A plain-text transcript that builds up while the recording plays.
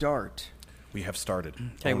start. We have started.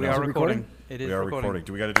 Okay, we are recording. It is we are recording. recording.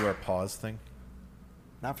 Do we got to do our pause thing?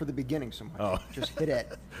 Not for the beginning so much. Oh. Just hit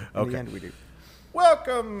it. In Okay. the end we do.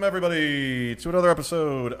 Welcome, everybody, to another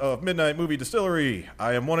episode of Midnight Movie Distillery.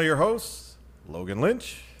 I am one of your hosts, Logan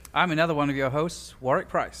Lynch. I'm another one of your hosts, Warwick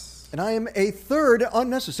Price. And I am a third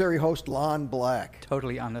unnecessary host, Lon Black.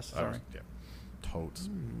 Totally unnecessary. Yeah. Totes.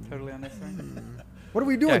 Totally unnecessary. What are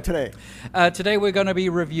we doing Okay. today? Today we're going to be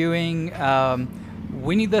reviewing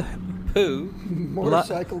Winnie the Pooh.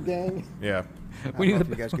 Motorcycle gang? Yeah. Winnie I don't know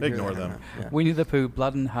the if you guys can hear Ignore that or them. not. Yeah. Winnie the Pooh,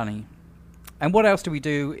 Blood and Honey. And what else do we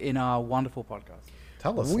do in our wonderful podcast?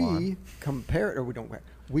 Tell us, We Lon. compare it, or we don't.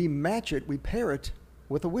 We match it. We pair it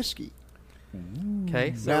with a whiskey.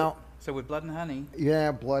 Okay, Now- so with Blood and Honey,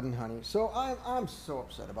 Yeah, blood and honey. So I'm so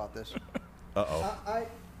upset about this. Uh-oh.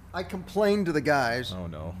 I complained to the guys. Oh,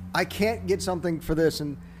 no. I can't get something for this,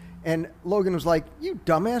 and Logan was like, "You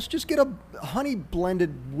dumbass, just get a honey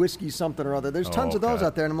blended whiskey something or other." There's tons of those okay.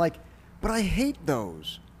 out there, and I'm like, "But I hate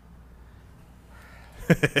those."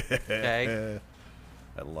 okay.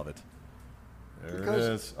 I love it. There Because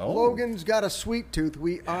it is. Oh. Logan's got a sweet tooth,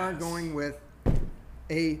 we are going with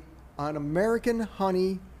an American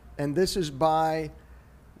honey, and this is by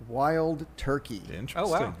Wild Turkey. Interesting. Oh,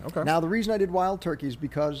 wow. Okay. Now, the reason I did Wild Turkey is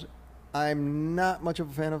because I'm not much of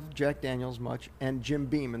a fan of Jack Daniels and Jim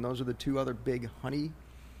Beam, and those are the two other big honey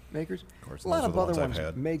makers. Of course, A lot those are of the other ones I've ones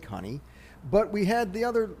had. make honey, but we had the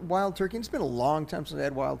other Wild Turkey, and it's been a long time since I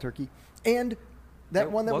had Wild Turkey, and that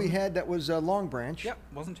It one that we wasn't- had that was Long Branch Yep,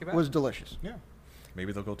 wasn't too bad. was delicious. Yeah.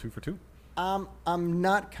 Maybe they'll go 2 for 2. I'm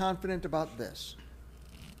not confident about this.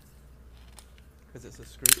 Because it's a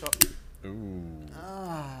screw top. Ooh.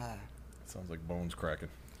 Ah, Sounds like bones cracking.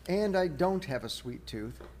 and I don't have a sweet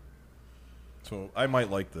tooth. So I might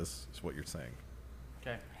like this, is what you're saying.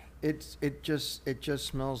 Okay. It just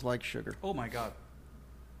smells like sugar. Oh my God.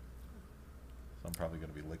 So I'm probably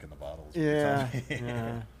going to be licking the bottles. Yeah.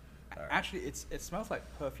 yeah. All right. Actually, it smells like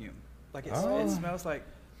perfume. Like it Oh. smells like.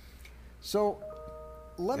 So,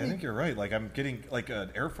 I think you're right. Like I'm getting like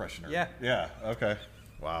an air freshener. Yeah. Yeah. Okay.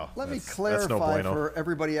 Wow. Let me That's no clarify bueno. for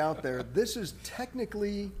everybody out there. This is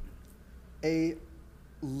technically a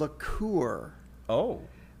liqueur Oh.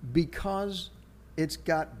 because it's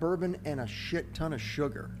got bourbon and a shit ton of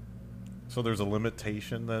sugar. So there's a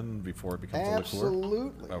limitation then before it becomes a liqueur?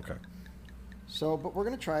 Absolutely. Okay. So, but we're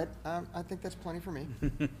going to try it. I think that's plenty for me.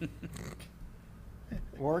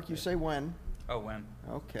 Warwick, you say when. Oh, when?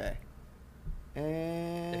 Okay.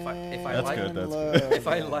 And If I That's like good. That's low. good. If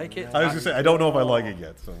I like it, I was going to say, I don't know if I like it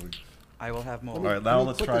yet. So I will have more. all me- right, now let me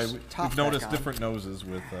let's put try. this top We've back noticed on. different noses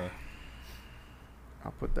with.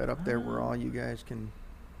 I'll put that up there where all you guys can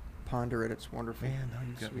ponder it. It's wonderful. Man, now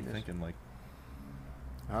you got me Sweetness. thinking like.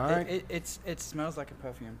 All right. It smells like a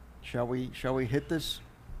perfume. Shall we hit this?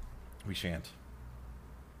 We shan't.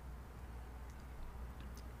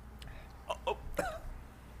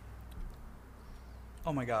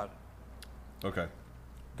 Oh my God, Okay.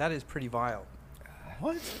 that is pretty vile.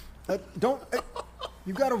 What? Don't.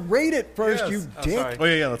 You got to rate it first, Yes. you Oh, dick. sorry. Oh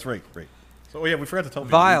yeah, that's right. Great. So we forgot to tell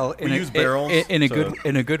people. Vile We use a, barrels in a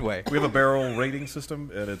to- good way. We have a barrel rating system,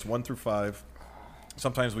 and it's 1 through 5.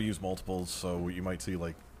 Sometimes we use multiples, so you might see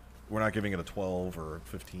like we're not giving it a 12 or a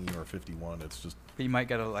 15 or a 51. It's just You might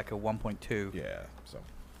get like a 1.2. yeah. So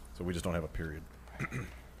we just don't have a period.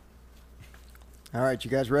 All right, you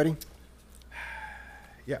guys ready?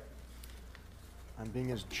 Yeah. I'm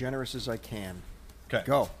being as generous as I can. Okay.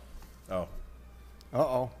 Go. Oh.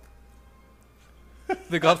 Uh-oh.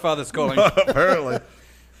 The Godfather's calling. Apparently.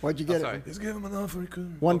 What'd you Oh, get? sorry. It? He's giving him enough for he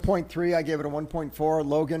could. 1.3. I gave it a 1.4.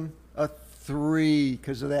 Logan, a 3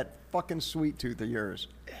 because of that fucking sweet tooth of yours.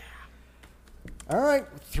 All right,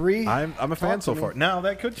 3. I'm a fan Talk so to me. far. Now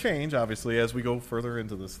that could change, obviously, as we go further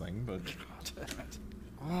into this thing. But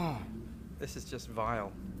Oh, This is just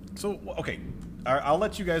vile. so okay, I'll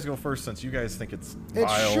let you guys go first since you guys think it's it's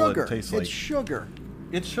vile sugar. and tastes It's like sugar.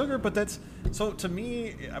 it's sugar. But that's so to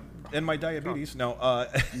me, and my diabetes. No,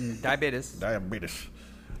 Diabetes. diabetes.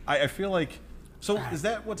 I feel like. So is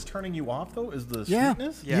that what's turning you off though? Is the Yeah.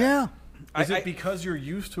 sweetness? Yeah. Is it because you're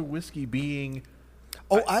used to whiskey being?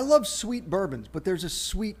 Oh, I love sweet bourbons, but there's a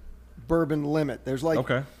sweet bourbon limit. There's like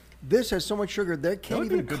Okay. this has so much sugar they That can't would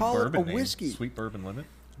be even a good call it a bourbon name. whiskey. Sweet bourbon limit.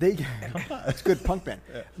 They it's a good punk band.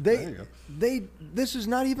 there you go. This is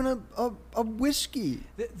not even a whiskey.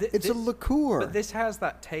 It's a Thi- liqueur. But this has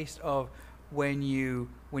that taste of when you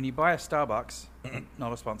buy a Starbucks,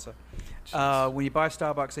 not a sponsor. When you buy a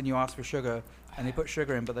Starbucks and you ask for sugar, and they put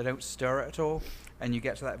sugar in, but they don't stir it at all. And you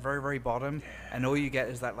get to that very, very bottom, and all you get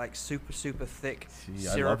is that like super, super thick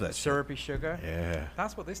I love that syrupy sugar. Yeah.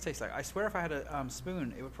 That's what this tastes like. I swear if I had a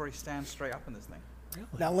spoon, it would probably stand straight up in this thing. Really?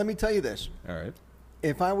 Now, let me tell you this. All right.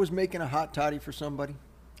 If I was making a hot toddy for somebody,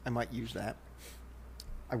 I might use that.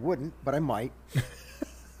 I wouldn't, but I might.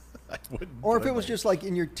 I wouldn't. Or if it was just like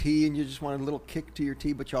in your tea and you just want a little kick to your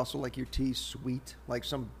tea, but you also like your tea sweet, like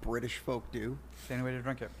some British folk do, It's the only way to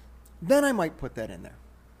drink it. then I might put that in there.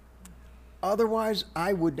 Otherwise,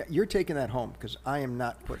 I would. You're taking that home because I am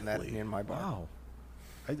not putting that in my bar.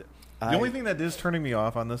 Wow. The only thing that is turning me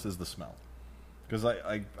off on this is the smell. Because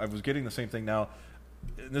I was getting the same thing now.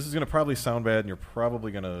 And this is going to probably sound bad, and you're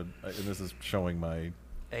probably going to... And this is showing my...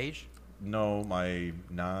 Age? No, my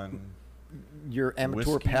non... Your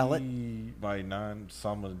amateur whiskey, palate? My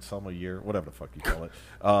non-sommelier, whatever the fuck you call it,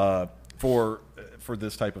 for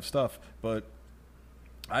this type of stuff. But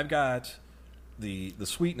I've got... The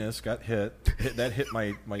sweetness got hit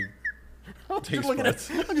my taste buds.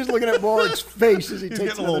 I'm just looking at Morg's face as he He's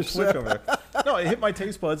takes getting a little another twitch sip. over there. No, it hit my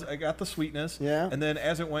taste buds. I got the sweetness. Yeah. And then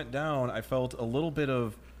as it went down, I felt a little bit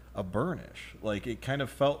of a burnish. Like it kind of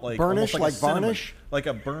felt like Burnish, almost like like a cinnamon, varnish? like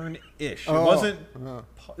a burn-ish. Oh. It wasn't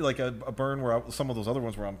like a burn where some of those other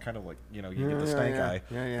ones where I'm kind of like you get the stank eye.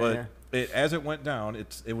 Yeah, but as it went down,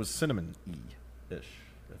 it was cinnamon-y-ish,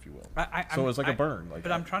 if you will. So it was like a burn. Like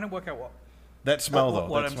but I'm trying to work out what that smell though.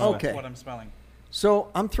 what that I'm smell. Okay. what I'm smelling. So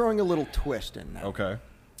I'm throwing a little twist in now. Okay.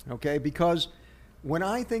 Okay, because when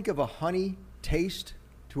I think of a honey taste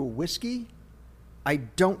to a whiskey, I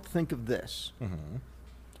don't think of this. Mm-hmm.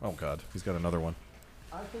 Oh God, he's got another one.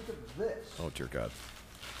 I think of this. Oh dear God.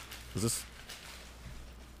 Is this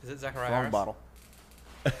Is it Zachariah Wrong Harris? bottle.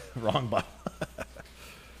 wrong bottle?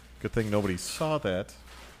 Good thing nobody saw that.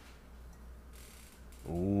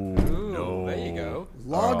 Ooh, no. There you go.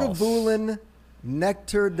 Lagavulin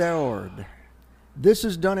Nectar d'Ord. This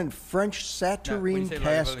is done in French Now, when Saturine you say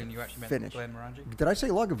cask Lagavulin, you actually meant finish. Glenmorangie? Did I say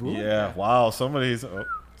Lagavulin? Yeah, wow, somebody's... Oh,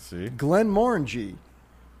 see? Glenmorangie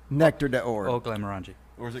Nectar d'Ord. Or Glenmorangie.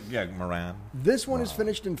 Or is it, yeah, Moran. This one is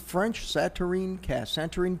finished in French Saturine cask.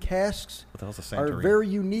 Saturine casks What the hell's a are Santorini? very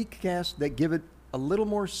unique casks that give it a little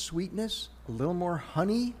more sweetness, a little more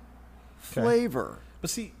honey flavor. But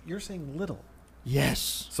see, you're saying little.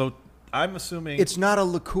 Yes. So I'm assuming... It's not a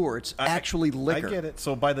liqueur. It's actually liquor. I get it.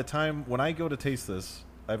 So by the time, when I go to taste this,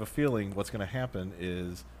 I have a feeling what's going to happen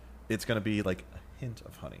is it's going to be like a hint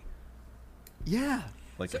of honey. Yeah.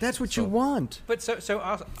 Like That's what you so- want. But so That's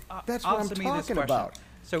what I'm answer me this talking question. about.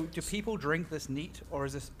 So do people drink this neat, or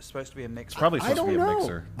is this supposed to be a mix? It's probably I supposed to be don't a know.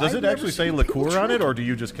 mixer. Does I've it never actually say seen people liqueur on drink it, or do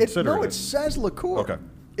you just consider No, it? it says liqueur. Okay.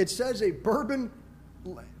 It says a bourbon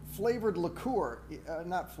flavored liqueur.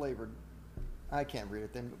 Not flavored. I can't read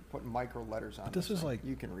it. Then put micro letters on it. this is like-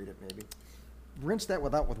 You can read it maybe. Rinse that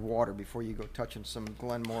with water before you go touching some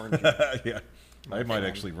Glenmorangie. Yeah. I might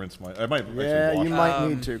actually rinse my... I might Yeah, actually wash you it. might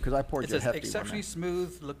need to because I poured It you a says hefty exceptionally one.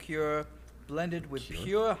 smooth liqueur blended with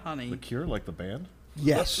pure honey. Liqueur, like the band?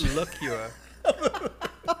 Yes. Liqueur.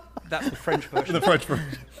 That's the French version. The French version.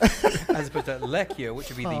 As opposed to le cure, which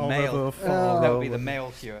would be the Over male. the fall. That would be the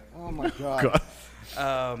male cure. Oh my God.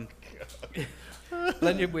 Um,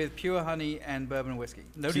 blended with pure honey and bourbon whiskey.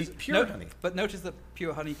 Notice pure honey. But notice that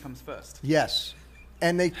pure honey comes first. Yes.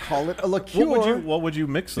 And they call it a liqueur. What would you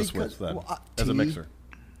mix this because- with then, well, as a tea. mixer?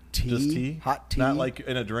 Tea. Just tea? Hot tea. Not like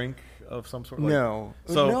in a drink of some sort? Like, No.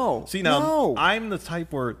 So, No. see now, No. I'm the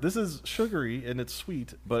type where this is sugary and it's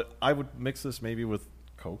sweet, but I would mix this maybe with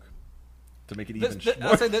Coke to make it even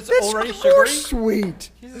I'll say that's That's already of course sugary.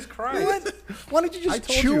 sweet. Jesus Christ. What? Why don't you I just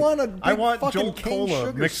told chew you, on a big I want fucking Jolt cane Cola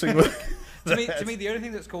sugar mixing stick? with to me, the only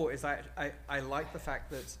thing that's cool is I like the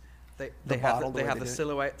fact that The they have bottle, the, the they way have they the did it.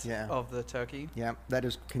 silhouette Yeah. of the turkey. Yeah, that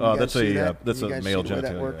is. Can you Oh, guys that's see a that? that's Can you a guys male see the way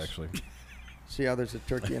that genitalia works? actually. See how there's a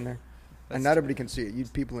turkey in there, and not everybody can see it. You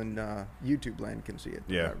people in YouTube land can see it.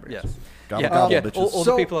 Yeah. Not everybody Yes. can see Gobble, Yeah, gobble, yeah. bitches. All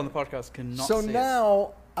So- the people on the podcast it. cannot So see it.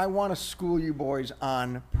 now I want to school you boys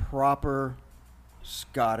on proper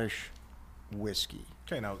Scottish whiskey.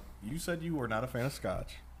 Okay, now you said you were not a fan of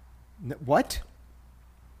Scotch. What?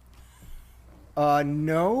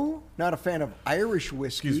 No, not a fan of Irish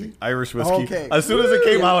whiskey. Excuse me, Irish whiskey. Okay. As soon as it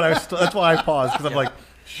came out, that's why I paused because I'm like,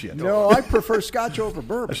 shit. No, I prefer Scotch over I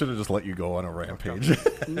bourbon. should have just let you go on a rampage.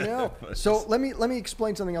 No. So let me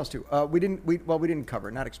explain something else too. We didn't cover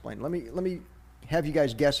it. Not explain. Let me have you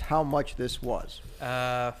guys guess how much this was.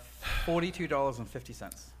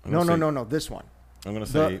 $42.50. No. This one. I'm gonna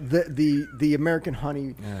say. The American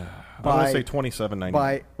honey I'm gonna say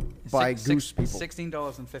 $27.99. by Goose People.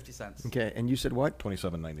 $16.50. Okay, and you said what?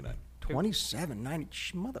 $27.99.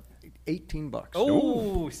 $27.90. Mother, $18.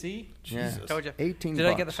 Oh, see? Yeah. Jesus. Told you. $18. Did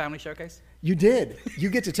I get the family showcase? You did. You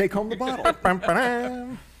get to take home the bottle.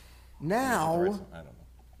 Now, I don't know.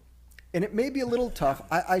 and it may be a little tough,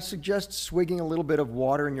 I suggest swigging a little bit of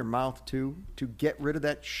water in your mouth too to get rid of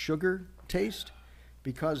that sugar taste,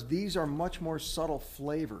 because these are much more subtle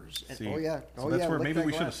flavors. And, See, oh yeah, so oh that's yeah. where lick maybe that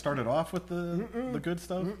we should have glass. started off with the good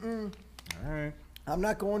stuff. All right. I'm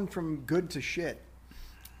not going from good to shit.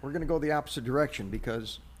 We're going to go the opposite direction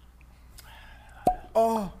because.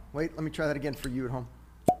 Oh, wait, let me try that again for you at home.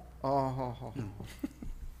 Oh,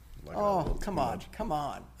 come on, come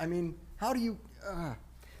on. I mean, how do you.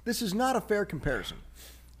 This is not a fair comparison.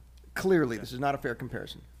 Clearly, this is not a fair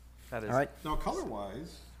comparison. That is. All right? Now,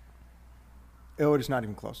 color-wise, Oh, it is not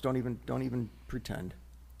even close. Don't even pretend.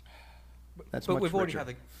 That's But much we've already richer. had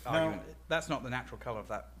the argument. That's not the natural color of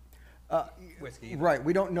that whiskey either. Right,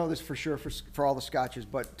 we don't know this for sure for all the scotches,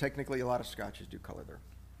 but technically a lot of scotches do color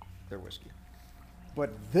their whiskey.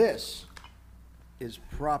 But this is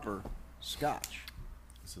proper scotch.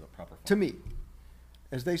 this is a proper. To me,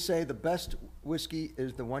 as they say, the best whiskey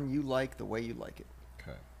is the one you like the way you like it.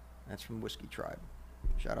 Okay. That's from Whiskey Tribe.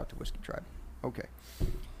 Shout out to Whiskey Tribe. Okay.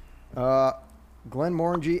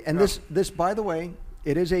 Glenmorangie, and this, by the way,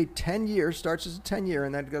 it is a 10-year, starts as a 10-year,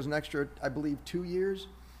 and that goes an extra, I believe, 2 years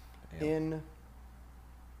Damn. in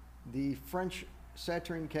the French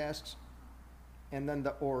Saturn casks, and then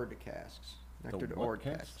the Ord casks. Nectar The de what Ord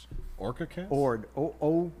cast? casks. Orca cast? Ord,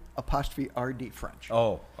 O''R''D, French.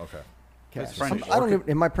 Oh, okay. Casks. French. I don't know,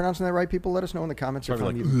 am I pronouncing that right? People let us know in the comments if I'm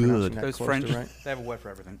Probably even like, pronouncing that Those close French, to right. they have a word for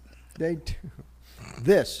everything. They do.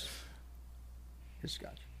 This is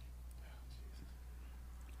scotch.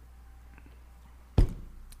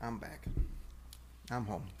 I'm back. I'm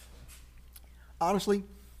home. Honestly,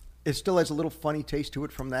 it still has a little funny taste to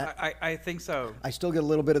it from that. I think so. I still get a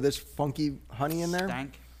little bit of this funky honey in there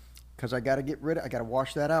Stank. because I got to I got to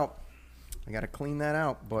wash that out. I got to clean that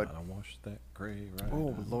out. But Gotta wash that gray right oh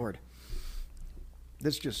out. Lord,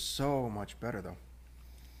 this is just so much better though.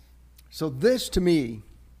 So this to me,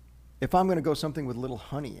 if I'm going to go something with a little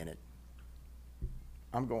honey in it,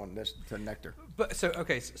 I'm going this to nectar. But so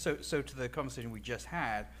okay, so to the conversation we just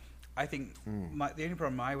had, I think the only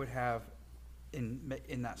problem I would have in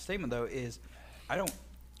that statement though is I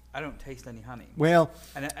don't taste any honey. Well,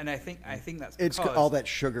 And I think that's it's because, all that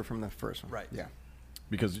sugar from the first one. Right. Yeah.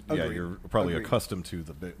 Because Agreed. you're probably Agreed. accustomed to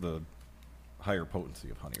the higher potency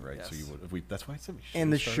of honey, right? So Yes. you would. If we, that's why I said we should.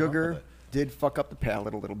 And the start off with sugar it. did fuck up the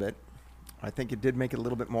palate a little bit. I think it did make it a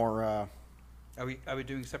little bit more. Are we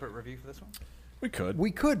doing a separate review for this one? We could.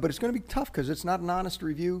 We could, but it's going to be tough because it's not an honest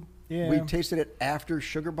review. Yeah. We tasted it after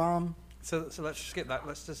Sugar Bomb. So let's skip that.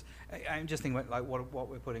 Let's just. I'm just thinking like what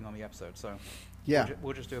we're putting on the episode. So Yeah.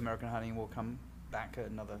 we'll just do American Honey and we'll come back at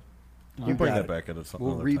another. You bring got that it. back at some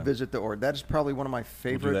We'll other time. revisit the Ord. That is probably one of my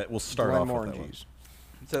favorite. that. We'll start off with that one. Glenmorangies.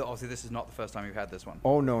 So obviously this is not the first time you've had this one.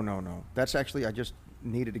 Oh no! That's actually I just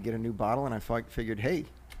needed to get a new bottle, and I figured, hey,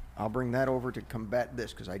 I'll bring that over to combat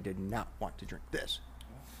this because I did not want to drink this.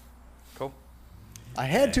 Cool. I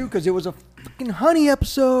had to because it was a fucking honey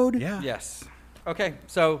episode. Yeah. Yes. Okay.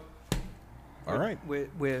 So. All right. We're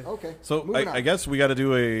Okay. So moving on. I guess we got to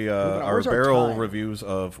do a on. our Where's our barrel time? reviews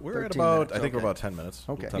of. We're at 13 about minutes, I think we're okay. about 10 minutes.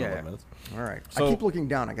 Okay. 10 Yeah, 11 yeah. minutes. All right. So- I keep looking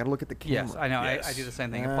down. I got to look at the camera. Yes, I know. Yes. I do the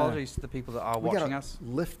same thing. Ah. Apologies to the people that are We watching gotta us.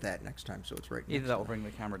 lift that next time so it's right. Either next that to will it. bring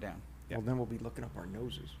the camera down. Well, then we'll be looking up our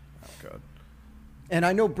noses. Oh God. And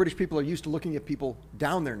I know British people are used to looking at people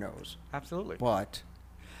down their nose, Absolutely. but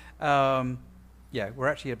Yeah, we're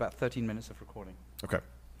actually at about 13 minutes of recording. Okay.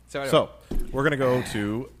 So, anyway, So we're gonna go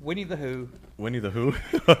to Winnie the Who, Winnie the Who.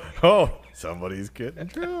 Oh, somebody's getting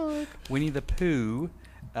drunk. Winnie the Pooh,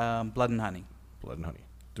 Blood and Honey. Blood and honey.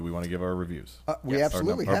 Do we want to give our reviews? we Yes.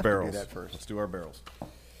 absolutely our have barrels. to do that first. Let's do our barrels.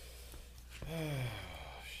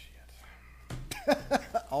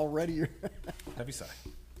 Already, you're Heavy sigh.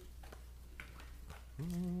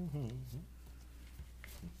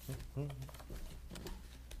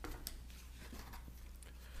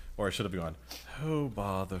 Or I should have gone. Oh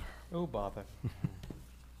bother. Oh, bother.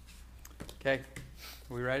 Okay,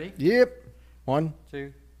 we ready? Yep. 1,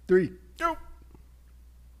 2. 3. Go.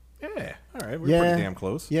 Yeah. All right. We're Yeah. pretty damn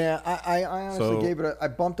close. Yeah, I honestly So- gave it I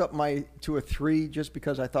bumped up my to a 3 just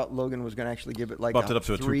because I thought Logan was going to actually give it like Bumped it up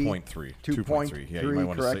to a 3, 2.3. 2.3. Yeah, you might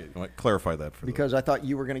want correct. to say, clarify that for Because I thought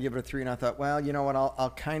you were going to give it a 3, and I thought, well, you know what,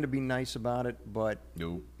 I'll kind of be nice about it, but the,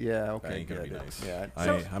 no. yeah, okay, That ain't gonna good. be nice. Yeah,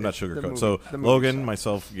 I'm not it's the sugarcoat. movie- So the movie Logan, side.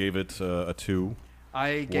 myself, gave it a 2.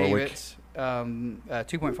 I gave Warwick. it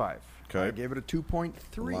 2.5. Okay. I gave it a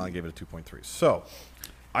 2.3. Well, I gave it a 2.3. So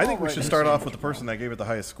I think we Alright. should start off with the person that gave it the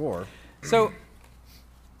highest score. So,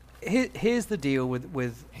 here's the deal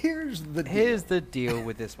with Here's the deal. Here's the deal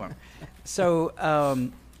with this one. So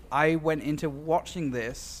I went into watching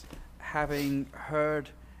this having heard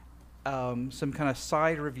some kind of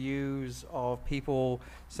side reviews of people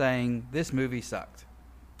saying this movie sucked,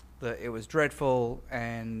 that it was dreadful,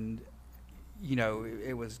 and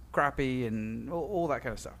it was crappy and all that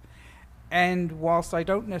kind of stuff. And whilst I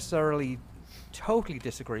don't necessarily totally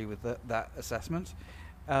disagree with that assessment,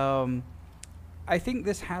 I think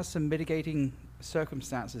this has some mitigating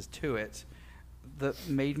circumstances to it that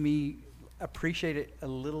made me appreciate it a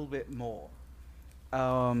little bit more.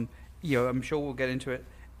 I'm sure we'll get into it.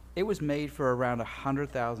 It was made for around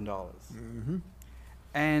 $100,000. Mm-hmm.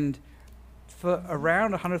 And for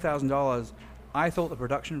around $100,000, I thought the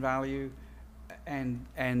production value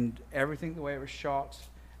and everything, the way it was shot,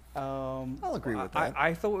 I'll agree with that.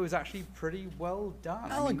 I thought it was actually pretty well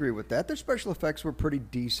done. I'll agree with that. Their special effects were pretty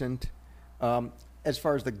decent. As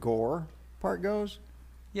far as the gore part goes,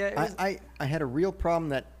 yeah, I had a real problem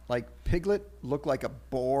that, like, Piglet looked like a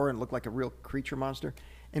boar and looked like a real creature monster,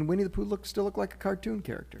 and Winnie the Pooh still looked like a cartoon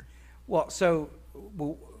character. Well,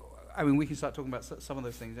 we can start talking about some of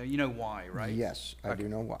those things. You know why, right? Yes, I do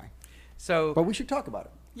know why. So, but we should talk about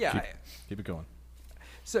it. Yeah. Keep it going.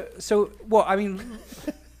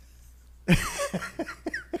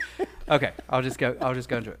 Okay, I'll just go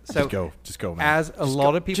into it. So just go, man. As a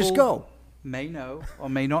lot of people may know or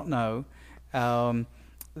may not know,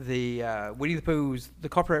 the Winnie the Pooh's the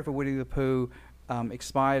copyright for Winnie the Pooh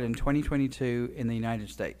expired in 2022 in the United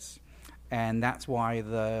States, and that's why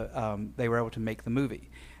they were able to make the movie.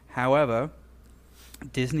 However,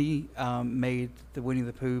 Disney made the Winnie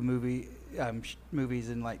the Pooh movies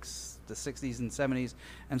in like the 60s and 70s,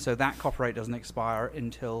 and so that copyright doesn't expire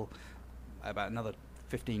until about another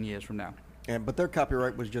 15 years from now. But their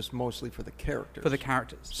copyright was just mostly for the characters. For the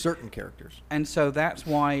characters. Certain characters. And so that's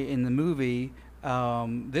why in the movie,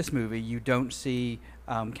 this movie, you don't see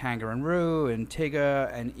Kangaroo and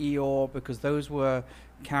Tigger and Eeyore, because those were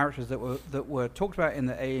characters that were talked about in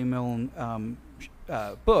the A.A. Milne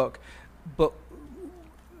book, but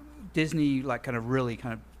Disney really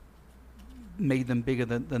made them bigger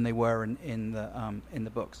than they were in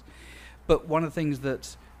the books. But one of the things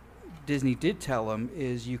that Disney did tell them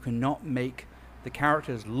is you cannot make the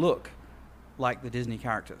characters look like the Disney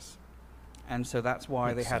characters, and so that's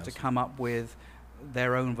why they had to come up with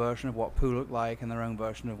their own version of what Pooh looked like and their own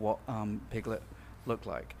version of what Piglet looked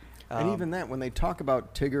like. And even that, when they talk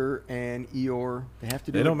about Tigger and Eeyore, they have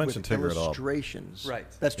to do they don't it mention with Tigger at all. illustrations. Right.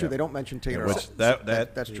 That's true. Yeah. They don't mention Tigger Which at all.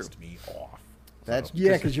 that's true. pissed me off. That's So.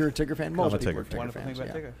 because you're a Tigger fan. Most I'm a people Tigger are fan. Tigger Wonderful fans. thing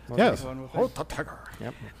about Tigger. Yes. Wonderful Oh, the Tigger.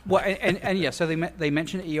 Yep. Well, and yeah, so they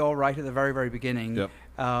mention Eeyore right at the very, very beginning. Yep.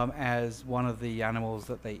 As one of the animals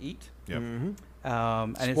that they eat. Yep.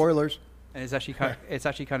 Mm-hmm. And Spoilers. it's actually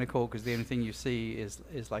kind of cool because the only thing you see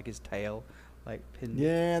is like his tail, like pinned.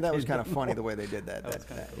 Yeah, that was pinned kind of up. funny the way they did that. That was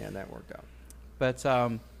kinda cool. Yeah, that worked out.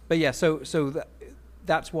 But yeah, so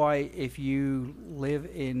that's why if you live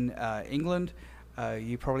in England,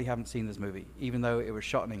 you probably haven't seen this movie, even though it was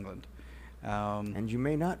shot in England. And you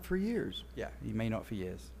may not for years. Yeah, you may not for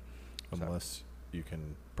years. Unless you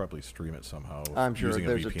can probably stream it somehow. I'm sure using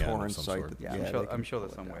there's a a VPN torrent of some site sort. that- Yeah, Yeah, I'm sure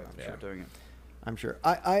there's pull it some way down. of doing it. I'm sure.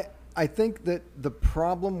 I think that the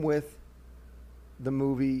problem with the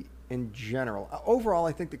movie in general, overall,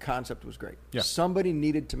 I think the concept was great. Yeah. Somebody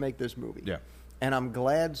needed to make this movie. Yeah. And I'm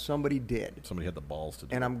glad somebody did. Somebody had the balls to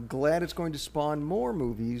do And it. I'm glad it's going to spawn more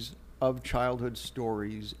movies of childhood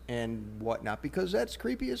stories and whatnot, because that's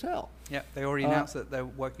creepy as hell. Yeah, they already announced that they're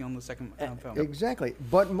working on the second film. Exactly.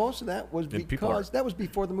 But most of that was And people are- because that was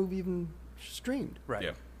before the movie even streamed. Right.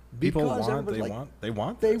 Yeah. Because People want. everybody's They like, want. They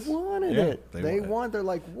want. They This. wanted Yeah, it. They want. They're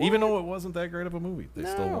like, what? Even though it wasn't that great of a movie, they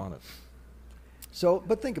still No. want it. So,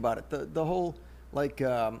 but think about it. The whole, like,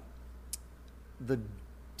 the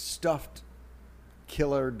stuffed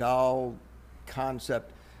killer doll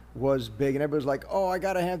concept was big, and everybody was like, "Oh, I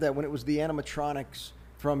got to have that." When it was the animatronics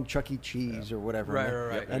from Chuck E. Cheese or whatever,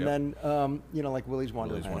 Right. And then, like Willy's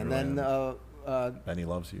Wonderland, and then Benny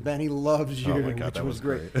Loves You. Benny Loves You, Oh my God, which that was was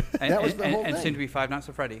great. great. That was the whole and thing. soon to be Five Nights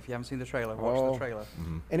at Freddy. If you haven't seen the trailer, watch the trailer.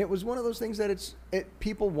 Mm-hmm. And it was one of those things that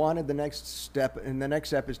people wanted the next step, and the next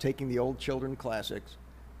step is taking the old children classics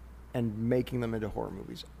and making them into horror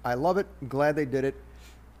movies. I love it. I'm glad they did it.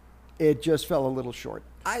 It just fell a little short.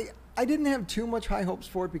 I didn't have too much high hopes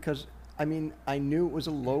for it because, I knew it was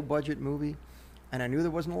a low-budget movie, and I knew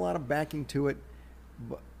there wasn't a lot of backing to it,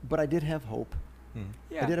 but I did have hope.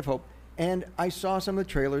 Yeah. I did have hope. And I saw some of the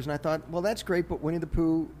trailers, and I thought, well, that's great, but Winnie the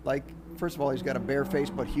Pooh, like, first of all, he's got a bare face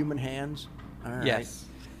but human hands. All right. Yes.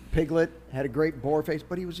 Piglet had a great boar face,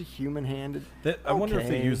 but he was a human-handed. I wonder if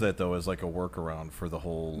they Okay. use that though as like a workaround for the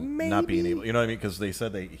whole not Maybe. being able. You know what I mean? Because they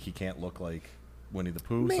said he can't look like Winnie the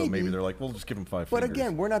Pooh, so maybe Maybe. they're like, well, just give him 5 But fingers.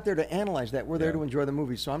 again, we're not there to analyze that. We're there Yeah. to enjoy the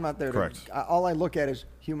movie. So I'm not there Correct. to. All I look at is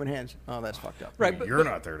human hands. Oh, that's fucked up. Right, You're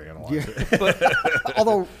not there to analyze Yeah. it. But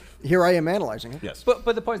Although here I am analyzing it. Yes. but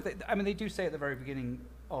the point is that, I mean, they do say at the very beginning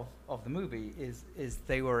of the movie is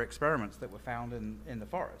they were experiments that were found in the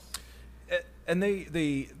forest. And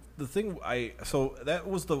the thing so that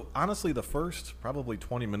was honestly the first probably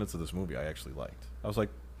 20 minutes of this movie I actually liked. I was like,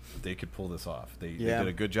 they could pull this off. They did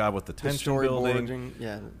a good job with the The tension building. storyboarding.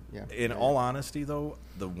 Yeah. In all honesty, though,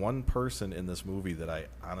 the one person in this movie that I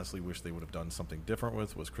honestly wish they would have done something different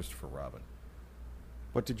with was Christopher Robin.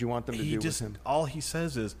 What did you want them to do with him? All he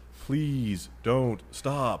says is, "Please don't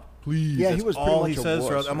stop, please." Yeah, he That's was pretty all much he a says. wuss,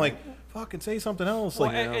 throughout. I'm right? like, fucking say something else. Well,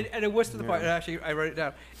 Like, and it was to the point, Yeah. and actually I wrote it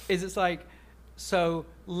down, is it's like, so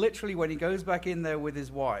literally when he goes back in there with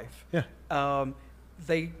his wife, yeah,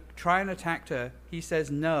 they try and attack her. He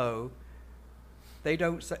says no. They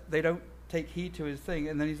don't take heed to his thing,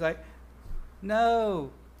 and then he's like,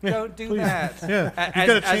 no, don't do please. that. Yeah, you've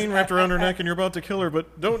got a chain wrapped around her neck and you're about to kill her,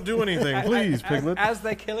 but don't do anything, please, Piglet. As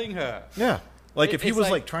they're killing her. Yeah, like if he It's was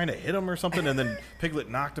like- like trying to hit him or something, and then Piglet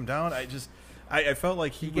knocked him down, I felt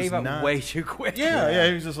like he was Gave up not. way too quick. Yeah,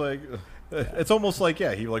 he was just like, it's almost like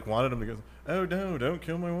he like wanted him to go. Oh no, don't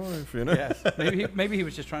kill my wife, you know. Yes. Maybe he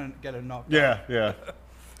was just trying to get her knocked out. Yeah.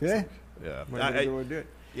 Yeah. Yeah. What are they going to do it?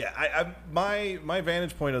 Yeah, my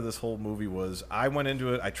vantage point of this whole movie was I went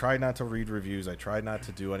into it. I tried not to read reviews. I tried not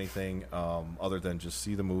to do anything other than just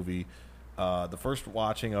see the movie. The first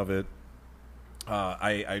watching of it,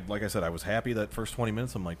 I like I said, I was happy that first 20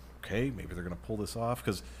 minutes. I'm like, okay, maybe they're going to pull this off,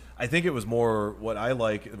 because I think it was more what I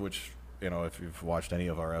like, which, you know, if you've watched any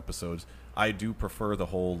of our episodes, I do prefer the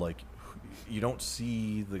whole like. You don't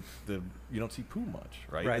see you don't see Pooh much,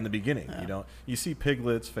 right? Right. In the beginning, Yeah. you see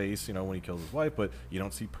Piglet's face, you know, when he kills his wife, but you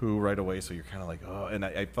don't see Pooh right away. So you're kind of like, oh, and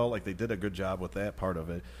I felt like they did a good job with that part of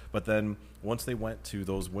it. But then once they went to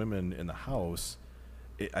those women in the house,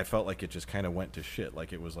 I felt like it just kind of went to shit.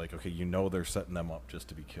 Like it was like, okay, you know, they're setting them up just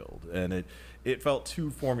to be killed, and it felt too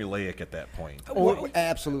formulaic at that point. Oh, it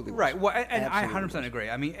absolutely. Right. Well, and I Absolutely 100% was. agree.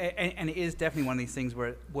 I mean, and it is definitely one of these things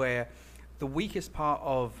where the weakest part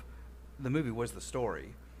of the movie was the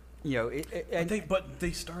story. You know, But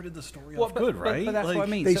they started the story Well, off good, right? But that's what I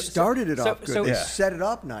mean. They So- started it so- off good. so- They Yeah. set it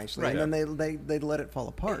up nicely, Right. and then they let it fall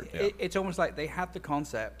apart. It's almost like they had the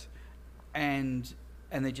concept, and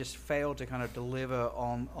they just failed to kind of deliver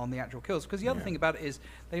on the actual kills. Because the other thing about it is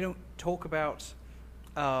they don't talk about.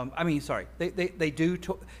 I mean, sorry, they do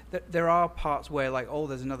talk. There are parts where like, oh,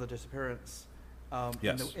 there's another disappearance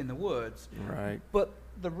Yes. in the woods, Right. but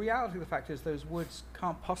the reality of the fact is those woods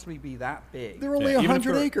can't possibly be that big. They're only even if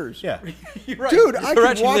 100 they're- acres. Yeah, You're right. Dude, I They're could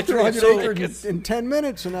actually walk through literally 100 so acres in 10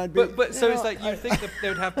 minutes, and I'd be. But so you it's know, like you think that they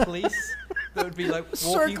would have police that would be like walking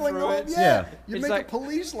circling through all, it. yeah. Yeah. You It's make like- a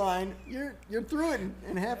police line, you're through it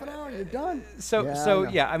in half an hour, you're done. So Yeah, so I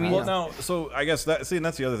know. yeah, I mean, Well, now, so I guess and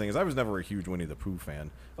that's the other thing is I was never a huge Winnie the Pooh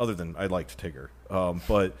fan, other than I liked Tigger.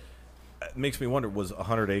 But it makes me wonder: was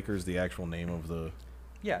 100 acres the actual name of the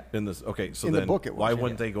yeah. in this? Okay, so In the then book it was, why yeah.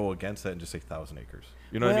 wouldn't they go against that and just say 1,000 acres?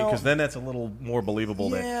 You know what I mean? Well, Because then that's a little more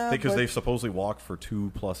believable yeah, because but- they've supposedly walked for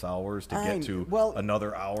 2+ hours to get to well,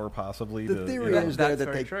 another hour possibly. The to, theory know. is That's that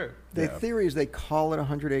very they true. the Yeah. theory is they call it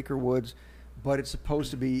 100-acre woods, but it's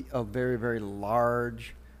supposed to be a very, very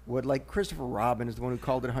large wood. Like Christopher Robin is the one who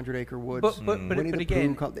called it 100-acre woods. But Winnie the again,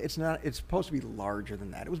 Pooh called, it's not. It's supposed to be larger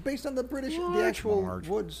than that. It was based on the British, the Large. actual Large.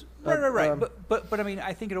 woods. right. But I mean,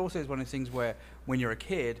 I think it also is one of those things where when you're a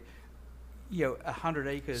kid, you know, 100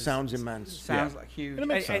 acres Sounds immense. Sounds Yeah. like huge. And it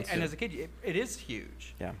makes sense, and yeah. as a kid, it is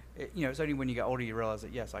huge. Yeah. You know, it's only when you get older you realize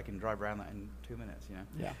that yes, I can drive around that in 2 minutes. You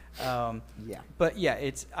know. Yeah. Yeah. But yeah,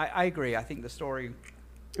 I agree. I think the story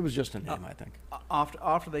It was just a name, I think.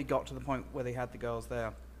 after they got to the point where they had the girls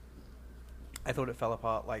there, I thought it fell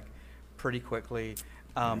apart like pretty quickly.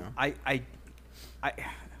 I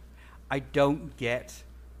don't get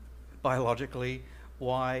biologically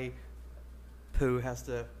why Pooh has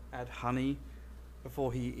to add honey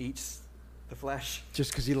before he eats the flesh.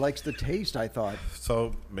 Just because he likes the taste, I thought.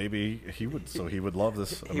 So maybe he would love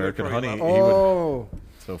this He would American probably honey. love it. He would, Oh,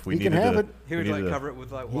 so if we he needed can have to, it. He would we like needed to- cover it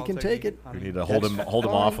with like He wild can turkey take it. honey. We need to hold him That's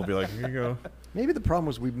off. fine. We'll be like, here you go. maybe the problem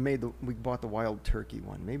was we bought the wild turkey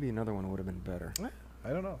one. Maybe another one would have been better. I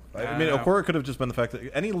don't know. I I don't mean, know. or it could have just been the fact that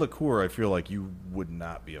any liqueur I feel like you would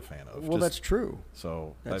not be a fan of. Well, Just- that's true.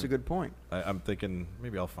 so. That's a good point. I'm thinking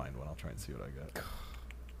maybe I'll find one. I'll try and see what I got.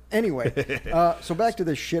 Anyway, so back to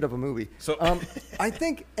this shit of a movie. So- I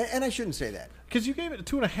think, and I shouldn't say that. Because you gave it a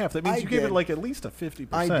 2.5. That means I you gave did. it like at least a 50%.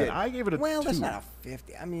 I did. I gave it a 2. Well, that's not a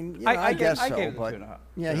 50. I mean, you know, I I guess gave so. it a But 2.5.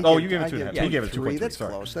 yeah, Oh, he you gave it 2.5. Yeah, He gave it 2.3. That's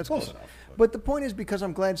Sorry. close. That's Close close. enough, But the point is because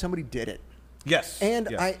I'm glad somebody did it. Yes. And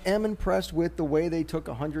yes. I am impressed with the way they took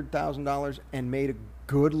 $100,000 and made a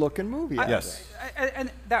good-looking movie. out of Yes. it.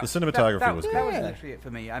 And that, The cinematography was that good. was Yeah. literally it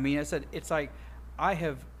for me. I mean, I said it's like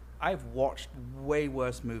I've watched way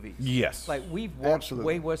worse movies. Yes. Like we've watched Absolutely.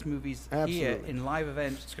 way worse movies here Absolutely. in live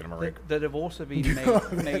events Let's get 'em a rig. that have also been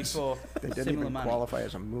made for They didn't similar even money. qualify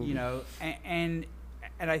as a movie. You know, and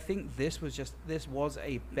I think this was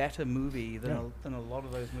a better movie than a lot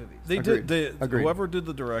of those movies. They Agreed. did. Agreed. Whoever did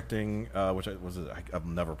the directing, I'll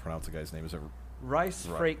never pronounce the guy's name. Is it Rice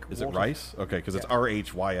Frake. Is it Walter. Rice? Okay, because it's Yeah.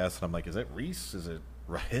 RHYS, and I'm like, is it Reese? Is it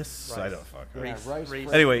Rice? I don't fuck. Yeah, Reese. Rice, Reese.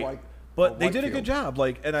 Frank Anyway, White- but or they did a Whitefield. good job.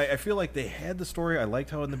 Like, and I feel like they had the story. I liked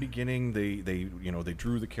how in the beginning they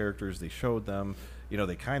drew the characters, they showed them,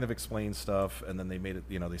 they kind of explained stuff, and then they made it,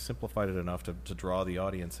 they simplified it enough to draw the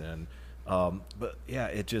audience in. But yeah,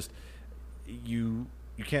 it just you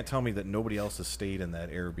can't tell me that nobody else has stayed in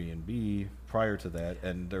that Airbnb prior to that,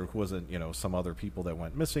 and there wasn't some other people that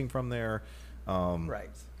went missing from there. Right.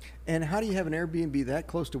 And how do you have an Airbnb that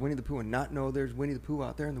close to Winnie the Pooh and not know there's Winnie the Pooh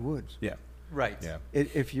out there in the woods? Yeah. Right. Yeah.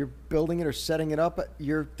 If you're building it or setting it up,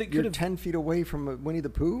 you're They could've- 10 feet away from Winnie the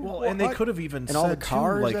Pooh. Well, and they What? could have even And all the said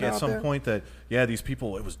cars too, like that are at out some there? point that these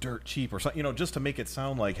people, it was dirt cheap or something, just to make it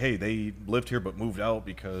sound like, hey, they lived here but moved out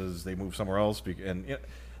because they moved somewhere else. And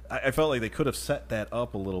I felt like they could have set that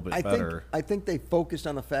up a little bit better. I think they focused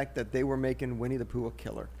on the fact that they were making Winnie the Pooh a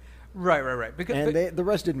killer, Right. Because and the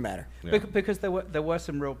rest didn't matter. Yeah. because there were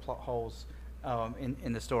some real plot holes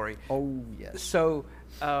in the story. Oh yes. So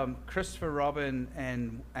Christopher Robin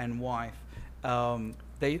and wife,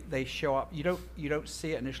 they show up. You don't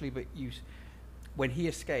see it initially, but when he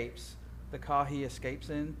escapes, the car he escapes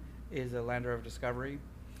in is a Land Rover Discovery,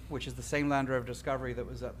 which is the same Land Rover Discovery that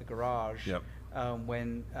was at the garage. Yep.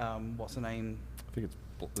 When what's her name? I think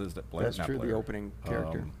is that Blair? That's Not true. Blair. The opening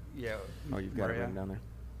character. Yeah. Oh, you've got it Maria. written down there.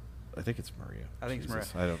 I think it's Maria. I think it's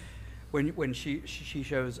Jesus, Maria. I don't. When she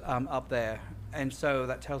shows up there, and so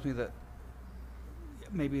that tells me that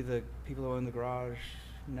maybe the people who own the garage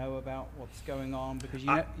know about what's going on because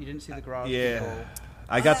you didn't see the garage. Yeah. people.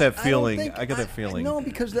 I got that don't feeling. think- I got that feeling. No,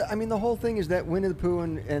 because the whole thing is that Winnie the Pooh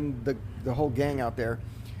and the whole gang out there,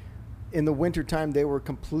 in the wintertime, they were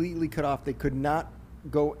completely cut off. They could not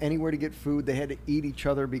go anywhere to get food. They had to eat each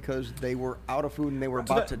other because they were out of food and they were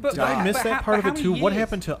about to but Did I die. miss But that how- part of but it how too? many What years?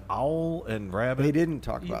 happened to Owl and Rabbit? They didn't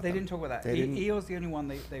talk about They them. didn't talk about that. They didn't. Eeyle's the only one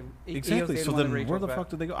they Exactly. Eeyle's So the only one then, they really where the talk fuck about.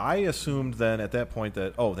 did they go? I assumed then at that point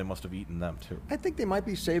that they must have eaten them too. I think they might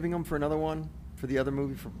be saving them for another one, for the other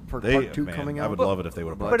movie, for They, part 2 man, coming I out. would love it if they would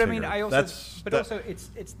have brought But I Tigger. mean, I also That's, but that- also it's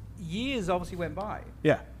years obviously went by.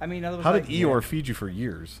 yeah. I mean, in other words, How did like, Eeyore feed you for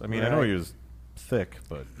years? I mean, I know Right. he was thick,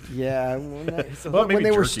 but Yeah, Well, when maybe they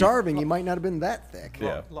were jerky. starving, he might not have been that thick.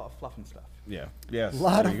 Yeah. lot of fluff and stuff. yeah, yes. A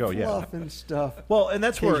lot there of you go. fluff Yeah. and stuff. Well, and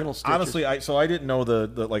that's where Occasional stitches. honestly, I didn't know the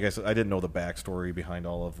like I said, I didn't know the backstory behind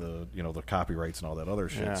all of the the copyrights and all that other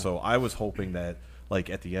shit. Yeah. So I was hoping that like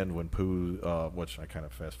at the end when Pooh, which I kind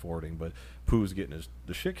of fast forwarding, but Pooh's getting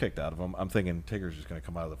the shit kicked out of him. I'm thinking Tigger's just gonna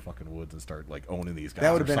come out of the fucking woods and start like owning these guys. That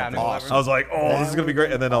or would've been something. awesome. I was like, That this is gonna be would've great,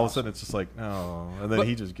 been and then all of a awesome. sudden it's just like, no, and then But-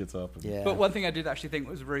 he just gets up. And, Yeah. But one thing I did actually think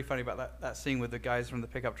was really funny about that scene with the guys from the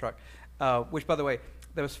pickup truck, which by the way,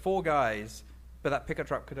 there was 4 guys, but that pickup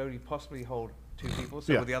truck could only possibly hold 2 people,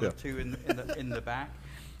 so Yeah, with the other yeah. 2 in the back.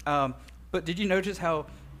 But did you notice how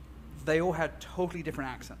they all had totally different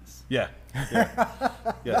accents? Yeah.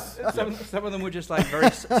 Yes. Some of them were just like very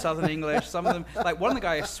Southern English. Some of them, like one of the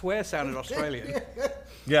guys, I swear sounded Australian.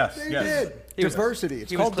 Yes. They Yes. did. He was- Diversity.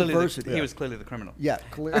 It's he was called clearly diversity. He was clearly the criminal. Yeah,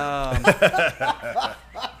 clear.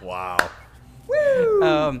 Wow.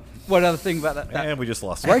 One other thing about that And we just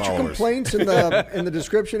lost some Write your followers. complaints in the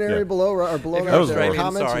description area Yeah. below or below if that, you're was the worse. Australian,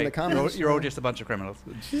 comments sorry, in the comments. you're all just a bunch of criminals.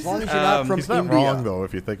 As long as you're not from He's not India. wrong though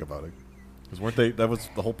if you think about it. Because weren't they? That was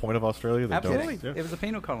the whole point of Australia. They Absolutely, Don't, it was a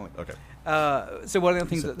penal colony. Okay. So one of the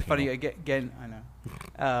things said that's funny penal. again, I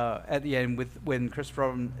know, at the end when Christopher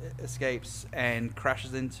Robin escapes and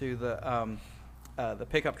crashes into the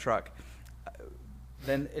pickup truck,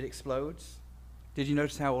 then it explodes. Did you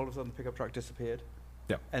notice how all of a sudden the pickup truck disappeared?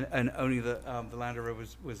 Yeah. And only the Land Rover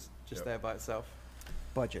was just Yep. there by itself.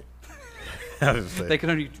 Budget. I was gonna say. They can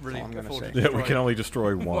only really all I'm gonna afford say. to Yeah, we destroy can only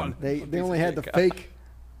destroy one. one. They piece only of had the shit. fake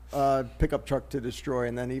pickup truck to destroy,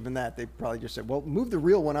 and then even that they probably just said, "Well, move the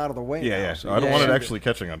real one out of the way." Yeah, now, yeah. so I don't you want it can't- actually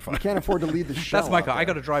catching on fire. You can't afford to leave the shell. That's my out car. I there.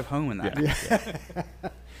 got to drive home in that. Yeah.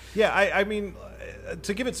 Yeah, I mean,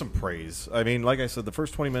 to give it some praise, I mean, like I said, the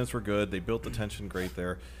first 20 minutes were good. They built the tension great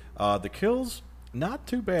there. The kills, not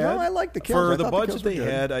too bad. No, I like the kills. For I the thought budget kills were they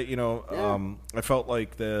good. had. Yeah. I felt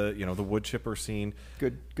like the wood chipper scene,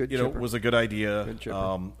 Good you know, chipper. was a good idea. Good chipper.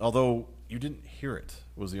 Although you didn't hear it,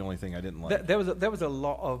 was the only thing I didn't like. There was a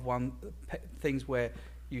lot of things where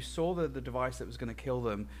you saw the device that was going to kill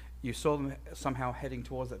them. You saw them somehow heading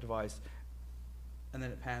towards that device, and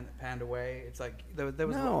then it panned away. It's like there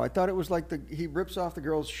was. No, I thought it was like he rips off the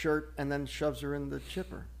girl's shirt and then shoves her in the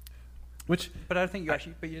chipper. Which, But I don't think you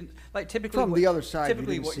actually. But you didn't, like typically From the other side, you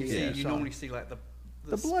Typically, didn't what you see see, it. you So- normally see like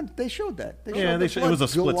The blood, they showed that. Yeah, the it blood was a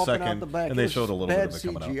split go up and out second, the back. and It they was showed a little bit bad of it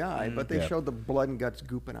coming out. CGI, but they Yeah. showed the blood and guts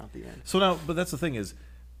gooping out the end. So now, but that's the thing is,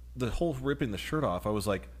 the whole ripping the shirt off, I was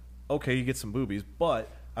like, okay, you get some boobies, but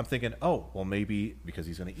I'm thinking, oh, well, maybe because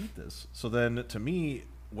he's going to eat this. So then, to me,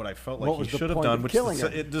 what I felt What like was he the should have point done, of which killing her?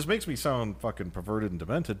 it just makes me sound fucking perverted and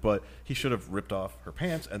demented, but he should have ripped off her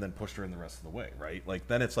pants and then pushed her in the rest of the way, right? Like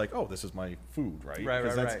then it's like, oh, this is my food, right? Right,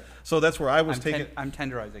 'Cause right, that's- right. So that's where I was taking. I'm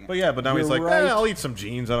tenderizing it. But yeah, but now he's You're like, right. I'll eat some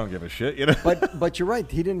jeans. I don't give a shit, you know. But you're right.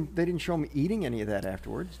 They didn't show him eating any of that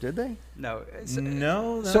afterwards, did they? No.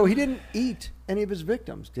 no. So he didn't eat any of his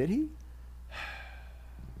victims, did he?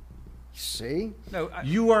 See? No.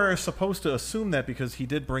 You are supposed to assume that because he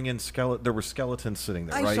did bring in there were skeletons sitting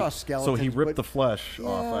there, I right? saw So he skeletons, ripped but- the flesh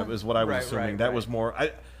off. Yeah. Is what I was Right, assuming. right, that right. was more.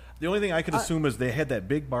 The only thing I could assume is they had that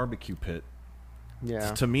big barbecue pit.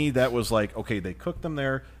 Yeah. To me, that was like, okay, they cook them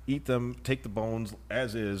there, eat them, take the bones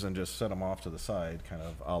as is, and just set them off to the side, kind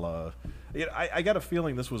of a la. I got a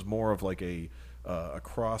feeling this was more of like a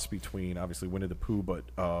cross between obviously Winnie the Pooh, but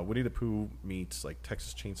Winnie the Pooh meets like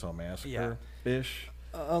Texas Chainsaw Massacre ish.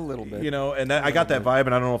 A little bit. You know, and I got that vibe,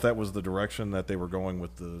 and I don't know if that was the direction that they were going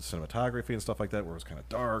with the cinematography and stuff like that, where it was kind of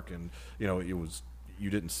dark, and you know, you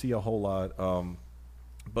didn't see a whole lot.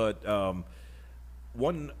 But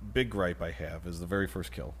one big gripe I have is the very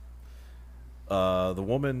first kill. The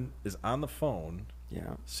woman is on the phone,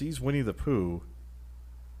 Yeah. sees Winnie the Pooh,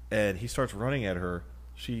 and he starts running at her.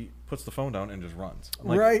 She puts the phone down and just runs. I'm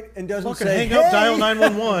like, Right, and doesn't fucking say, hang up, "Hey!" dial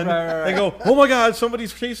 911, Right. and go, oh my God,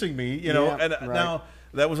 somebody's chasing me, you know. Yeah, and right. now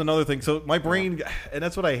that was another thing. So my brain, and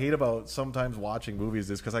that's what I hate about sometimes watching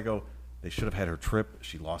movies is because I go, they should have had her trip.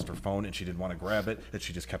 She lost her phone and she didn't want to grab it, and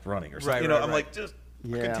she just kept running or something. Right, you know, right, I'm right. like, just I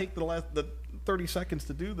Yeah. can take the 30 seconds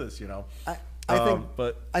to do this, you know.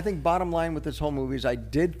 I think bottom line with this whole movie is I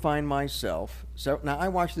did find myself. So now I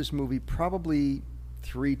watched this movie probably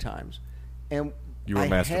 3 times, and You were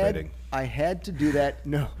masturbating. I had to do that.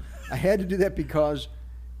 No, I had to do that because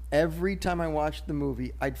every time I watched the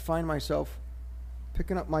movie, I'd find myself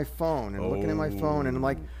picking up my phone and looking at my phone, and I'm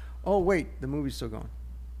like, oh wait, the movie's still going.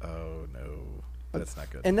 Oh no, that's not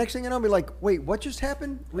good. And next thing you know, I'll be like, wait, what just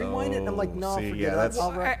happened? Rewind it. And I'm like, no, see, forget yeah, it. that's-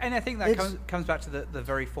 I'll- And I think that It's- comes back to the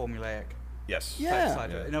very formulaic yes. Yeah.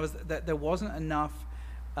 side of Yeah. it. And it was that there wasn't enough.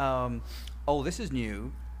 Oh, this is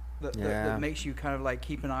new. That Yeah. makes you kind of like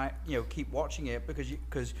keep an eye, keep watching it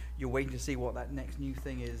because you're waiting to see what that next new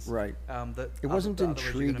thing is. Right. That It wasn't otherwise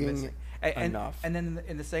you're gonna miss intriguing it. enough. And then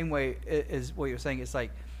in the same way is what you're saying. It's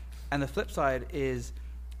like, and the flip side is,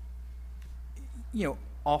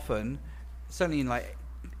 often, certainly in like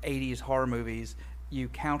 80s horror movies, you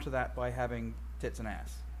counter that by having tits and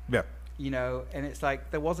ass. Yeah. And it's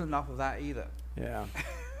like there wasn't enough of that either. Yeah.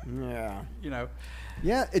 Yeah.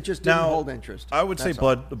 Yeah, it just didn't Now, hold interest. I would say That's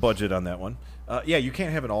all. budget on that one. Yeah, you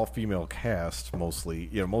can't have an all-female cast, mostly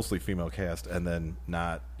female cast, and then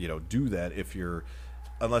not, do that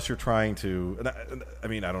unless you're trying to. And I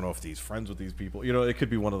mean, I don't know if he's friends with these people. It could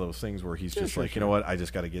be one of those things where he's just sure, like, sure. you know what, I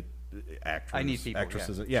just got to get actors. I need people,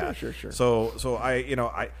 actresses. yeah. Sure. So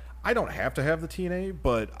I don't have to have the TNA,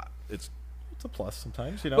 but it's a plus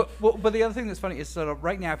sometimes. But the other thing that's funny is sort of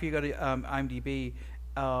right now, if you go to IMDb,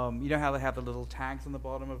 you know how they have the little tags on the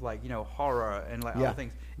bottom of like horror and like Yeah. other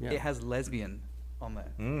things. Yeah. It has lesbian on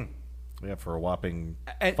there. Yeah, for a whopping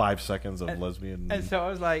And- 5 seconds of lesbian. And so I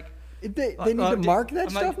was like, They need to mark that I'm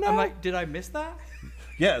stuff now? I'm like, did I miss that?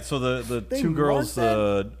 Yeah, so the They two girls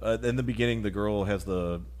marked in the beginning, the girl has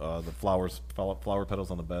the flower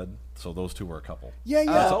petals on the bed. So those two were a couple. Yeah.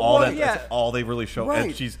 That's well, all yeah. that's all they really show. Right.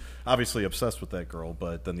 And she's obviously obsessed with that girl,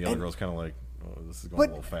 but then the other And- gir's kind of like, oh, this is going a But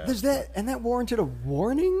little fast. does that warranted a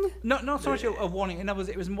warning? Not so much a warning. In other words,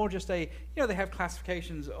 it was more just they have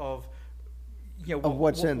classifications of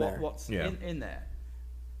what's in there. What's Yeah. in there.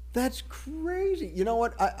 That's crazy. You know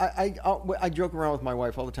what? I joke around with my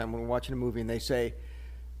wife all the time when we're watching a movie and they say,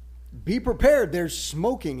 "Be prepared. There's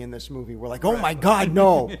smoking in this movie." We're like, "Oh my God,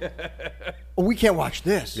 no! Oh, we can't watch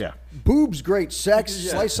this." Yeah. Boobs, great sex,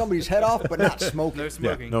 slice somebody's head off, but not smoking. No Yeah,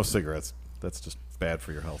 smoking. no cigarettes. that's just bad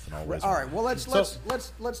for your health in all ways. All right. Well, let's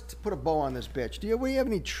put a bow on this bitch. Do we have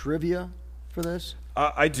any trivia for this?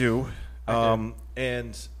 I do.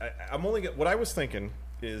 And I'm only what I was thinking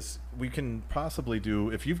is we can possibly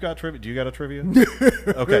do, if you've got trivia. Do you got a trivia?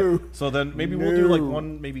 Okay, so then maybe we'll do like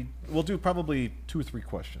one. Maybe we'll do probably 2 or 3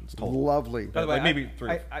 questions total. Lovely. By the way, like maybe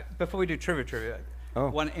 3. Before we do trivia,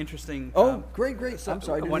 one interesting. Great. I'm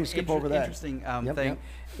sorry, didn't skip over that. Interesting thing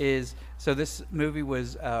is, so this movie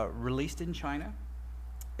was released in China.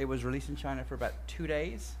 It was released in China for about 2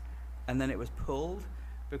 days, and then it was pulled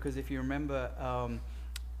because if you remember.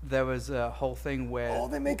 There was a whole thing where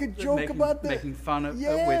they make a joke about making fun of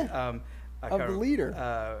with of the leader.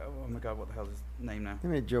 Oh my God, what the hell is his name now? They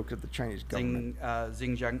made jokes at the Chinese government.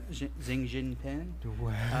 Xi Jinping.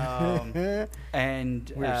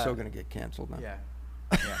 And we're so going to get canceled now. Yeah.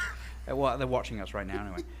 Well, they're watching us right now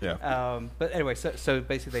anyway. Yeah. But anyway, so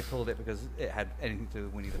basically they pulled it because it had anything to do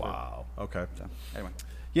with Winnie the Pooh. Wow. Okay. So anyway.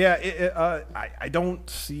 Yeah. I don't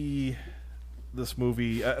see this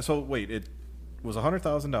movie. So wait, it was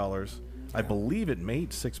 $100,000. I believe it made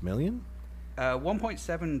 $6 million.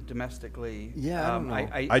 1.7 domestically. Yeah, I don't know.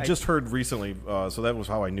 I just heard recently, so that was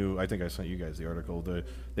how I knew. I think I sent you guys the article.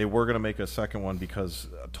 They were going to make a second one because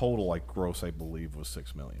total like gross, I believe, was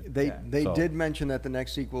 $6 million. They did mention that the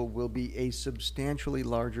next sequel will be a substantially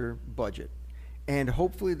larger budget. And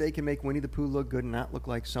hopefully they can make Winnie the Pooh look good and not look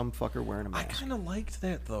like some fucker wearing a mask. I kind of liked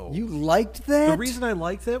that, though. You liked that? The reason I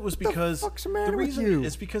liked that was because... the fuck's the matter with you?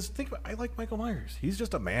 is because, think about I like Michael Myers. He's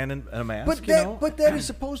just a man in a mask, But that is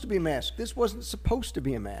supposed to be a mask. This wasn't supposed to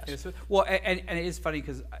be a mask. Well, and it is funny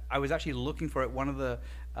because I was actually looking for it. One of the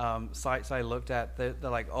sites I looked at, they're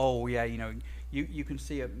like, oh, yeah, you can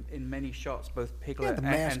see it in many shots, both Piglet the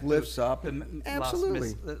mask and lifts up.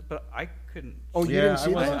 Absolutely. But I couldn't. Oh, you didn't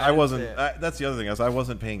see that? I wasn't. That's the other thing. I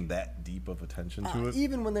wasn't paying that deep of attention to it.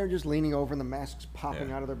 Even when they're just leaning over and the mask's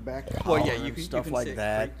popping out of their back Well, collar you and can, stuff you can like see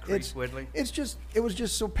that. It was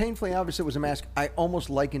just so painfully obvious it was a mask. I almost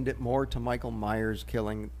likened it more to Michael Myers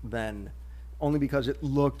killing than only because it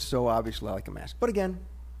looked so obviously like a mask. But again,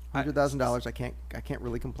 $100,000. I can't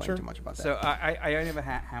really complain too much about that. So I only have a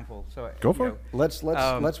handful. So go for it. Let's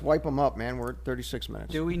wipe them up, man. We're at 36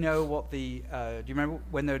 minutes. Do we know what the? Do you remember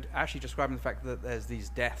when they're actually describing the fact that there's these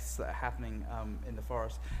deaths that are happening in the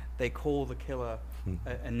forest? They call the killer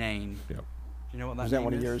a name. Yep. Do you know what that? Was that name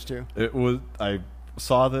one is? of yours too? It was. I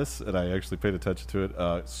saw this and I actually paid attention to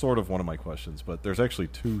it. Sort of one of my questions, but there's actually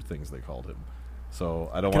 2 things they called him.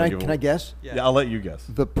 So I don't want to give. Can I guess? Yeah, I'll let you guess.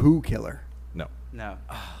 The Pooh Killer. No. No.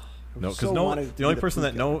 No, because the only person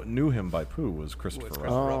that knew him by Pooh was Christopher Robin.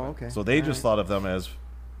 Oh, okay. So they just thought of them as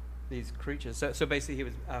these creatures. So basically, he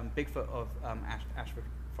was Bigfoot of Ashford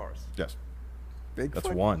Forest. yes. Bigfoot? That's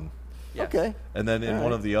one. Yes. Okay. And then in All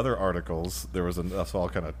one right. of the other articles, there was so I'll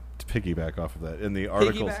kind of piggyback off of that. In the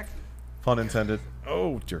articles, Piggyback? pun intended.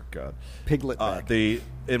 Oh dear God. Piglet back.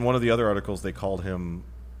 In one of the other articles, they called him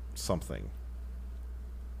something.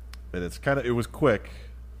 And it was quick,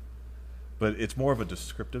 but it's more of a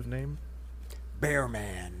descriptive name. Bear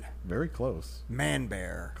Man. Very close. Man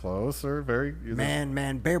Bear. Closer. Very.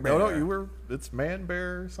 Man Bear Bear. No, it's Man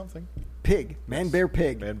Bear something. Pig. Man Bear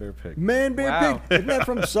Pig. Man Bear Pig. Man Bear Wow. Pig. Isn't that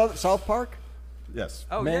from South Park? Yes.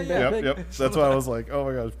 Oh Man, yeah, yeah. Bear, Yep. That's why I was like, oh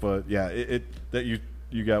my gosh. But yeah, that you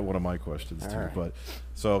got one of my questions too. right. But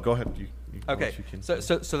so go ahead. You Okay. you can- So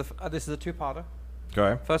this is a 2-parter. go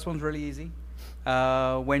ahead. First one's really easy.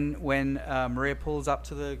 When Maria pulls up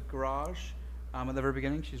to the garage at the very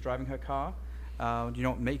beginning, she's driving her car. Do you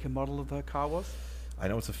know what make and model of her car was? I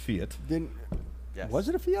know it's a Fiat. Yes. Was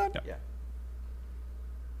it a Fiat? Yeah.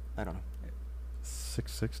 I don't know.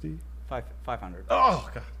 660. 500. Oh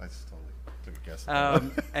God, I just totally took a guess.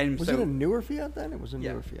 And Was so it a newer Fiat then? It was a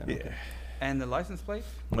Yeah. newer Fiat. yeah. Okay. and the license plate.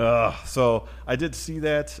 So I did see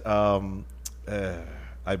that.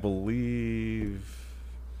 I believe.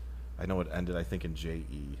 I know it ended. I think in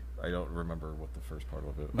JE. I don't remember what the first part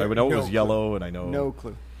of it. I know it was clue. yellow, and I know No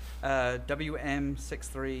clue.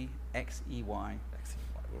 WM63XEY.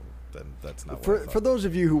 Then that's not what I For thought. those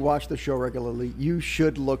of you who watch the show regularly, you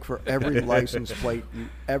should look for every license plate you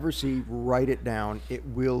ever see. Write it down. It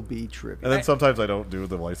will be trivia. And then sometimes I don't do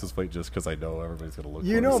the license plate just because I know everybody's going to look.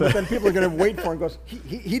 You for know, it. but then people are going to wait for it and goes,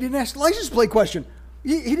 he didn't ask the license plate question.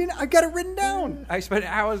 He didn't. I got it written down. I spent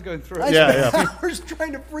hours going through I it. spent hours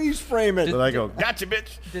trying to freeze frame it. Then I go, gotcha,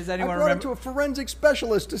 bitch. Does I anyone brought it remember? to a forensic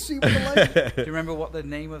specialist to see what the license. Do you remember what the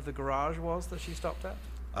name of the garage was that she stopped at?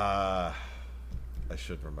 I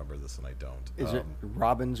should remember this, and I don't. Is it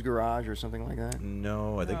Robin's Garage or something like that?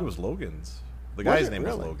 No, I think it was Logan's. The Was guy's it name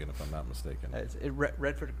really? was Logan, if I'm not mistaken. It's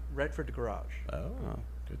Redford Garage. Oh,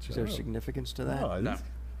 good Is job. there significance to that? Oh, No.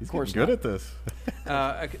 He's Of course getting good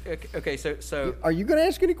not. at this. Okay, so Are you going to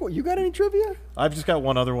ask any? You got any trivia? I've just got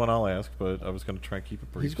one other one I'll ask, but I was going to try and keep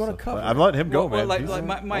it brief. He's gonna so- cover I'm it. letting him go, well,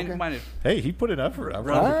 man. mine, Okay. mine is Hey, he put in effort. I'm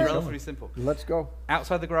relatively, ready to keep relatively going. simple. Let's go.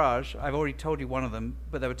 Outside the garage, I've already told you one of them,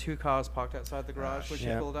 but there were 2 cars parked outside the garage, which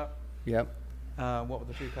Yeah. you pulled up. Yep. What were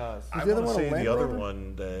the 2 cars? I the other want one to a say Land the other Rover?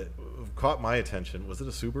 one that caught my attention. Was it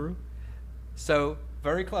a Subaru? So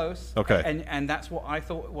very close. Okay. And that's what I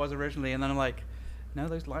thought it was originally, and then I'm like, no,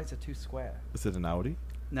 those lights are too square. Is it an Audi?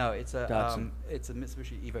 No, it's a Datsun. it's a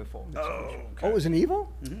Mitsubishi Evo 4. okay. Oh, it was an Evo?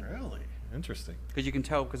 Really? Interesting. Because you can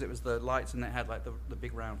tell because it was the lights and it had like the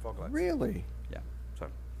big round fog lights. Really? Yeah. So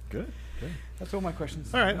Good. Good. that's all my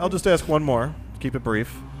questions. All right, I'll just ask one more. Keep it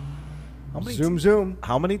brief. Zoom.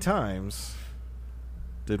 How many times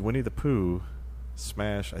did Winnie the Pooh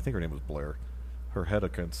smash? I think her name was Blair. Her head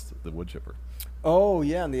against the wood chipper. Oh,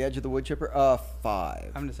 yeah, on the edge of the wood chipper. 5.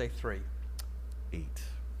 I'm going to say 3. 8.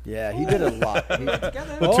 Yeah, he did a lot. He,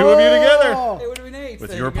 Together. The 2 of you together It would have been 8. with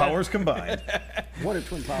There your you go. powers combined. What are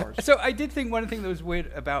twin powers? So I did think one thing that was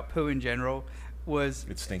weird about Pooh in general was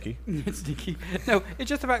It's stinky. it's sneaky. No, it's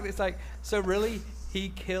just the fact that it's like, so really he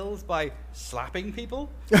kills by slapping people.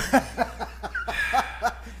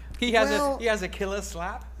 he has a killer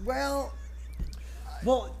slap. Well,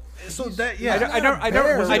 Well, so that I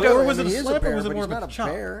don't- Was I it, don't- or was it a he is slap bear, or was it but more he's of not a chop?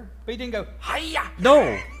 bear. But he didn't go hiya.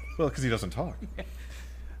 No. Well, because he doesn't talk.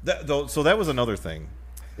 So that was another thing.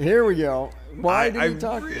 Here we go. Why did I he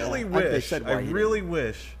talk? really Yeah, wish. they said why I he really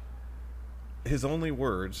wish. His only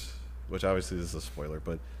words, which obviously this is a spoiler,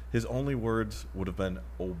 but his only words would have been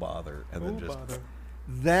 "oh bother" and then just. didn't.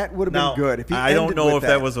 That would have Now, been good. If he I don't ended know with if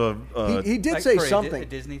that was a. He did Like say for something. a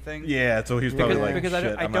Disney thing. Yeah, so he's probably like, because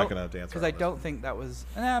 "Shit, I I'm not going to dance." because I don't think that was.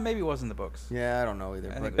 Maybe it was in the books. Yeah, I don't know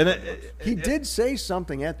either. I But think he did say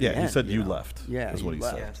something at the end. Yeah, he said you know. left. Yeah, is what he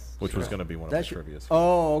left. said, Yes. which was going to be one of That's my your- trivias.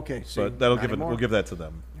 Oh, okay. See, But that'll not give it. anymore. We'll give that to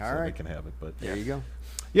them, All so they right. can have it. But There you go.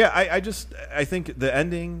 yeah, I think the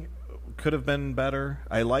ending could have been better.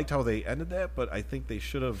 I liked how they ended that, but I think they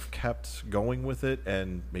should have kept going with it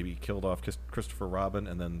and maybe killed off Christopher Robin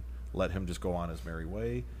and then let him just go on his merry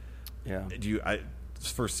way. Yeah.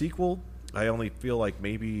 For sequel, I only feel like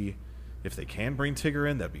maybe if they can bring Tigger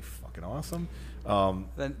in, that'd be fucking awesome.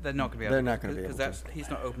 Then they're not going to be able. They're not gonna be able because he's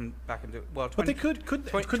not open back into. Well, But they could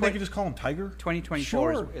they just call him Tiger? 2024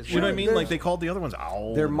 Sure, is You know what I Sure, mean? there's- Like they called the other ones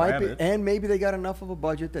Owl. There and might be, Rabbit. and maybe they got enough of a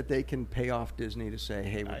budget that they can pay off Disney to say,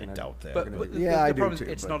 "Hey, we're I going to." doubt that. But, really. but the, Yeah, the, I the do problem too,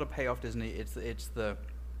 is it's but- not a payoff Disney. It's the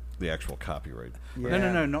The actual copyright.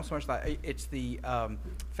 no, not so much that. It's the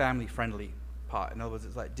family friendly part. In other words,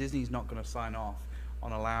 it's like Disney's not going to sign off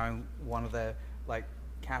on allowing one of their like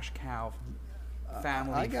cash cow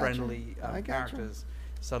family I gotcha. friendly I gotcha. characters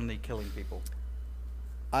suddenly killing people.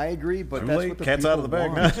 I agree, but Too that's late. what the Cat's out of the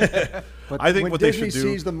people bag. want. But I think when what they Disney should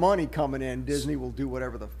do. sees the money coming in, Disney will do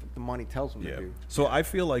whatever the money tells them Yeah. to do. So I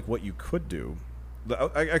feel like what you could do.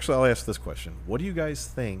 Actually, I'll ask this question: what do you guys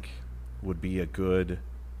think would be a good?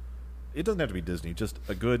 It doesn't have to be Disney. Just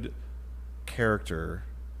a good character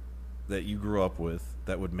that you grew up with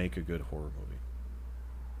that would make a good horror movie.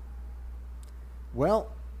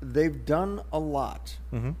 Well, they've done a lot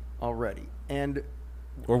Mm-hmm. already, and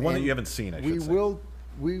Or one that and you haven't seen. I we should say. will.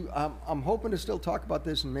 I'm hoping to still talk about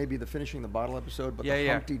this and maybe the finishing the bottle episode. But the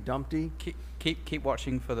Humpty Dumpty, Keep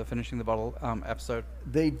watching for the finishing the bottle episode.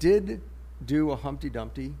 they did do a Humpty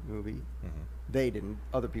Dumpty movie. Mm-hmm. They didn't.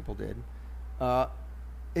 Other people did.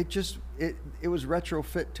 It was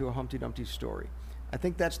retrofit to a Humpty Dumpty story. I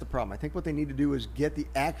think that's the problem. I think what they need to do is get the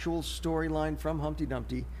actual storyline from Humpty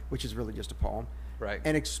Dumpty, which is really just a poem, Right.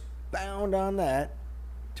 and expound on that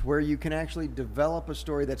to where you can actually develop a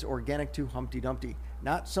story that's organic to Humpty Dumpty,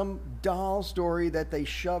 not some doll story that they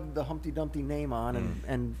shoved the Humpty Dumpty name on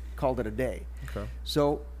and called it a day. Okay.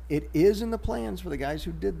 So it is in the plans for the guys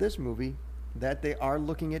who did this movie that they are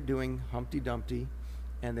looking at doing Humpty Dumpty,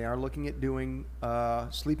 and they are looking at doing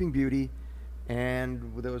Sleeping Beauty,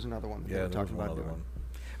 and there was another one that they Yeah, were there was talking one about other doing. one.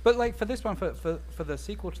 But like for this one, for the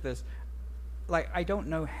sequel to this, like I don't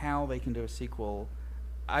know how they can do a sequel.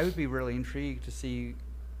 I would be really intrigued to see.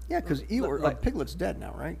 Yeah, because Like- Piglet's dead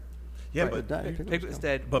now, right? Yeah, Piglet but died. Piglet's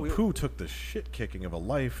dead. But We- Pooh took the shit kicking of a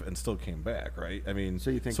life and still came back, right? I mean, So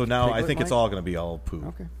you think now I Piglet think it's might? all going to be all Pooh,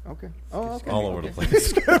 Okay. Oh, okay. all over the Okay.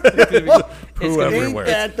 place. It's gonna Pooh be- everywhere.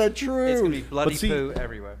 Ain't that the It's gonna be truth? bloody But see- Pooh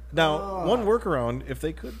everywhere. Now, one workaround, if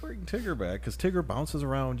they could bring Tigger back, because Tigger bounces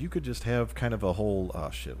around, you could just have kind of a whole,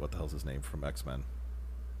 what the hell's his name from X-Men?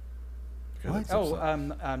 What? Oh,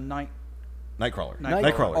 Night. Nightcrawler.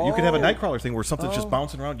 Nightcrawler. You could have a Oh. Nightcrawler thing where something's Oh. just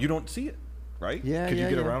bouncing around. You don't see it. right? Yeah, Could yeah,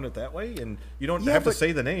 you get yeah. around it that way? And you don't Yeah, have to but-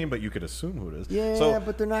 say the name, but you could assume who it is. Yeah, So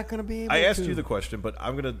but they're not going to be able I asked to. you the question, but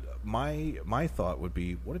I'm gonna my thought would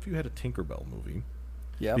be, what if you had a Tinkerbell movie?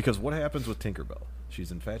 Yep. Because what happens with Tinkerbell? She's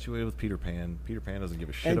infatuated with Peter Pan. Peter Pan doesn't give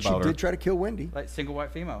a shit and she about her. did try to kill Wendy. Like single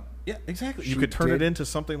white female. Yeah, exactly. She You could turn it did into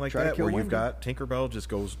something like try to that, kill where you've Wendy. got Tinkerbell just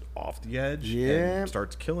goes off the edge Yeah. and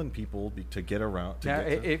starts killing people to get around. To Now,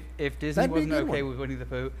 get to, if Disney That'd be a wasn't good okay one. with Winnie the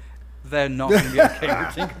Pooh, they're not going to be okay with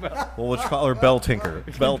Tinkerbell. well, let's call her Bell Tinker.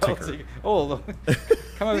 Bell Tinker. Oh, look.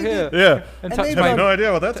 Come over here. Yeah. And And touch they've I my have no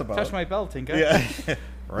idea what that's about. touch my bell, Tinker. Yeah.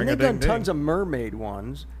 And they've done Ring-a-ding-ding. tons of mermaid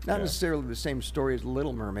ones. Not Yeah. necessarily the same story as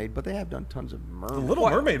Little Mermaid, but they have done tons of The mermaid. Little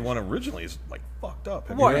What? Mermaid one originally is like fucked up.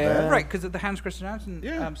 Have you What? heard Yeah. that? Right, because of the Hans Christian Andersen.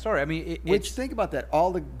 Yeah. I'm sorry. I mean, Which, it's think about that.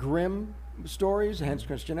 All the Grimm stories, Hans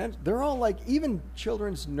Christian Andersen, they're all like, even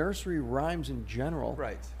children's nursery rhymes in general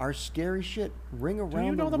Right. are scary shit. Ring Around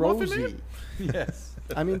you know the the Muffin Rosie. Man? yes.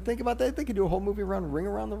 I mean, think about that. They could do a whole movie around Ring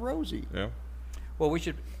Around the Rosie. Yeah. Well, we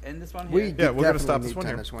should end this one here. We Yeah, we're gonna definitely stop need this one to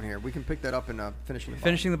end here. this one here. We can pick that up in finishing the Bottle.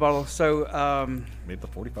 Finishing the bottle. So, Made the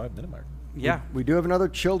 45-minute mark. yeah. We do have another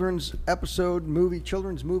children's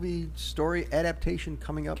children's movie story adaptation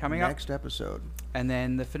coming up Coming up. next episode. And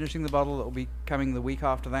then the finishing the bottle that will be coming the week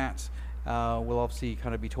after that. We'll obviously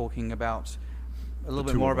kind of be talking about a little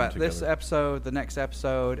bit two more of them about this together. episode, the next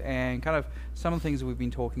episode, and kind of some of the things that we've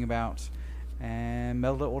been talking about, and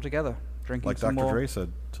meld it all together. Drinking Like some Dr. more. Dre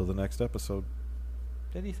said, till the next episode.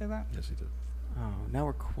 Did he say that? Yes, he did. Oh, now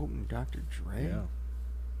we're quoting Dr. Dre. Yeah.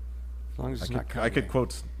 As long as it's not I could Kanye.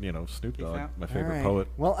 quote, Snoop Keith Dogg, out. my All favorite right. poet.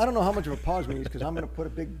 Well, I don't know how much of a pause we need because I'm going to put a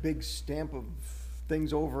big stamp of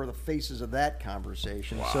things over the faces of that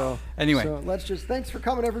conversation. So Anyway. so let's just thanks for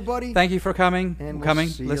coming, everybody. Thank you for coming, And we'll coming,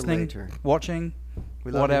 see you listening, later. watching,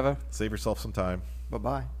 We love whatever. Save yourself some time. Bye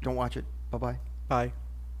bye. Don't watch it. Bye bye. Bye.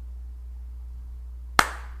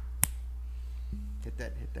 Hit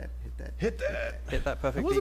that. Hit that. Hit that. Hit that. Hit that perfect That was